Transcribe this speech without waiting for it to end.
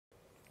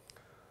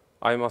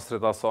I'm Astrit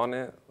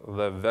Hasani,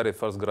 the very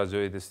first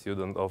graduated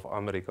student of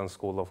American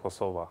School of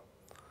Kosovo.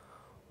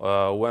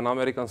 When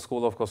American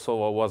School of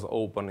Kosovo was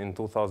opened in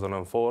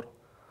 2004,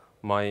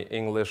 my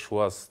English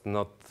was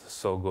not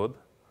so good.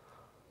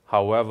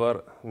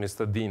 However,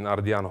 Mr. Dean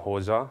Ardian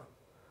Hoxha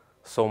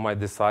saw my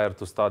desire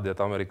to study at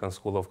American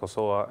School of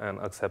Kosovo and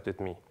accepted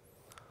me.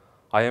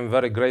 I am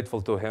very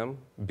grateful to him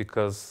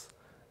because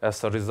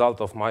as a result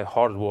of my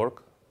hard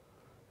work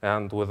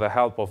and with the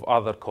help of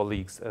other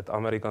colleagues at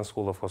American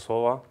School of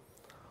Kosovo,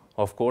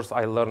 of course,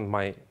 I learned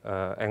my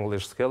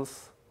English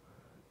skills,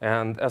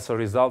 and as a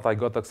result, I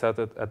got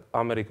accepted at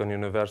American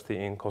University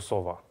in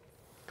Kosovo.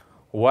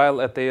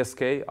 While at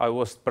ASK, I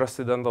was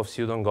president of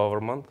student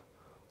government,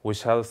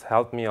 which has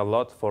helped me a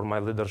lot for my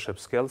leadership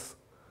skills.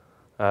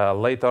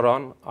 Later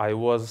on, I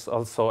was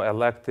also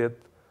elected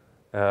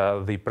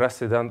the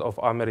president of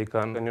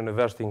American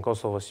University in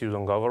Kosovo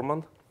student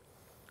government.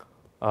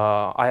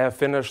 I have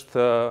finished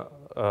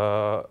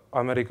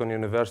American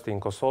University in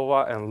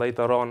Kosovo, and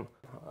later on,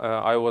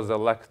 I was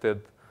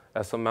elected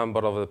as a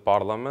member of the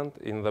parliament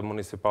in the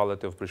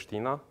municipality of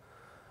Pristina.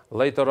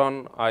 Later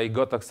on, I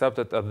got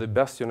accepted at the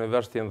best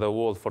university in the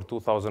world for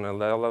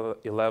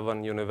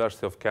 2011,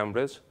 University of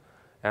Cambridge,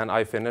 and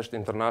I finished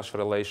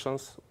international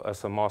relations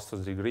as a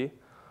master's degree.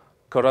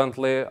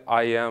 Currently,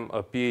 I am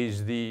a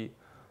PhD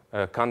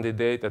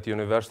candidate at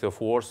University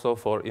of Warsaw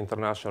for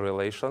international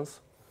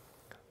relations.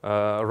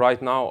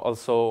 Right now,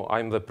 also,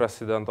 I'm the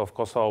president of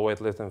Kosovo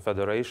Weightlifting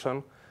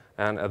Federation,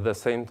 and at the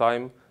same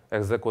time,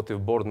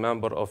 executive board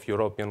member of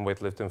European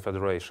Weightlifting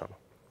Federation.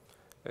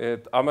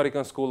 At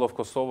American School of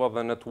Kosovo,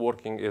 the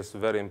networking is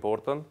very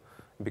important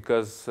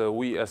because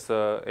we as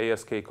a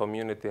ASK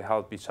community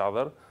help each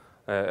other.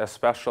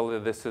 Especially,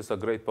 this is a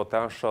great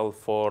potential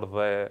for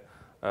the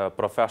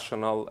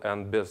professional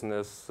and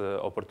business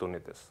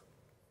opportunities.